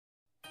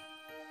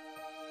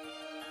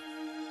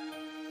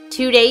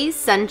Today's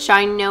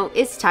Sunshine Note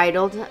is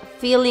titled,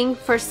 Feeling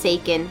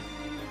Forsaken.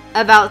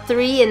 About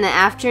 3 in the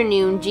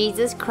afternoon,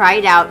 Jesus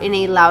cried out in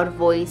a loud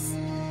voice,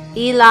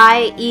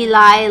 Eli,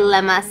 Eli,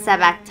 lema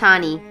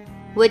sabachthani,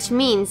 which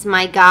means,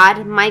 my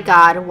God,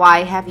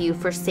 why have you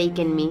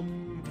forsaken me?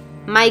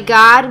 My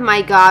God,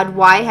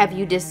 why have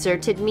you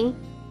deserted me?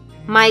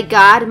 My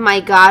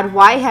God,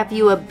 why have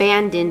you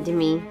abandoned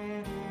me?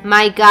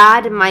 My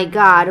God,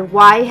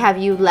 why have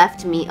you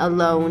left me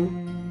alone?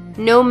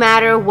 No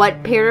matter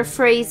what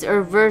paraphrase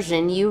or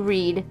version you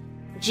read,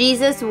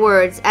 Jesus'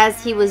 words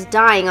as he was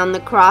dying on the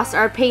cross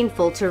are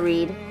painful to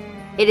read.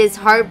 It is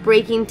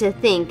heartbreaking to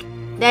think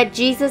that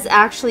Jesus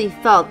actually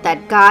felt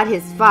that God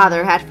his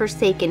Father had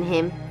forsaken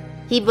him.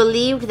 He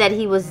believed that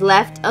he was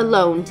left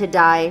alone to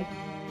die.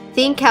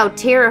 Think how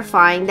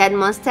terrifying that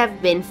must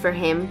have been for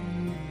him.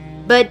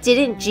 But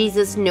didn't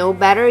Jesus know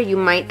better, you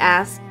might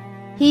ask?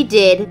 He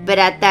did, but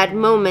at that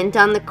moment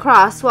on the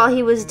cross while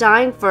he was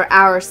dying for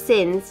our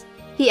sins,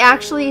 he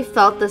actually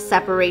felt the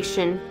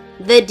separation,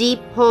 the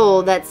deep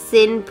hole that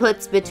sin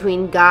puts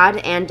between God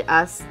and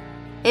us.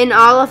 In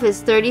all of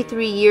his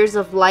 33 years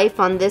of life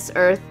on this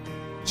earth,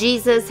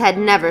 Jesus had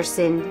never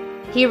sinned.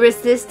 He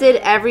resisted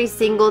every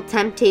single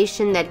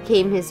temptation that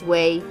came his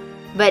way.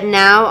 But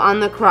now on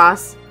the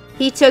cross,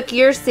 he took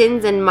your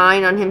sins and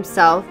mine on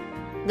himself,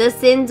 the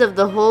sins of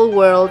the whole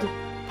world,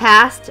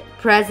 past,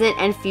 present,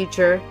 and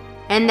future,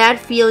 and that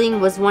feeling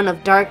was one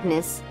of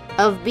darkness,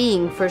 of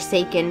being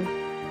forsaken.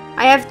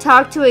 I have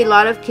talked to a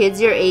lot of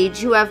kids your age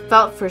who have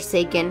felt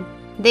forsaken.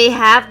 They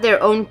have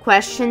their own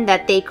question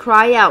that they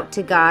cry out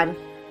to God.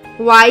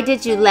 Why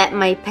did you let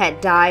my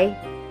pet die?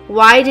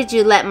 Why did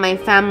you let my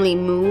family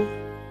move?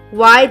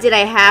 Why did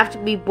I have to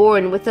be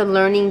born with a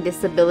learning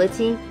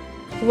disability?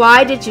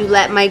 Why did you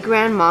let my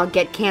grandma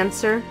get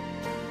cancer?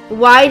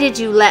 Why did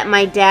you let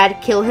my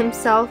dad kill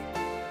himself?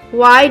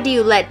 Why do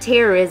you let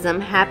terrorism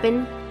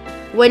happen?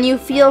 When you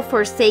feel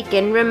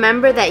forsaken,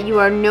 remember that you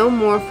are no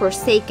more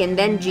forsaken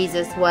than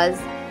Jesus was.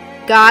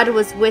 God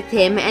was with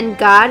him and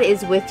God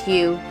is with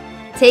you.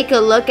 Take a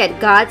look at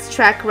God's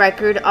track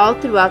record all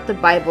throughout the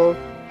Bible.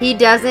 He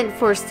doesn't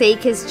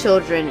forsake his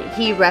children,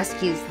 he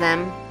rescues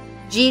them.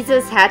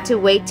 Jesus had to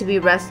wait to be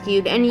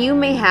rescued, and you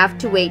may have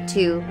to wait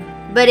too.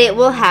 But it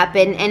will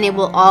happen and it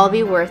will all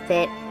be worth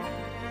it.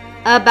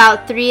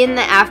 About 3 in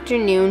the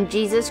afternoon,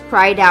 Jesus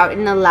cried out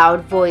in a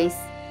loud voice,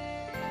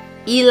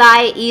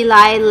 Eli,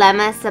 Eli,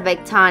 lema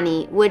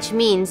sabachthani, which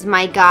means,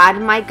 my God,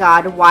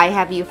 why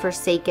have you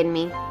forsaken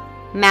me?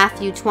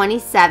 Matthew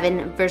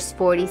 27, verse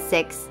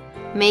 46.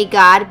 May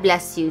God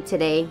bless you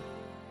today.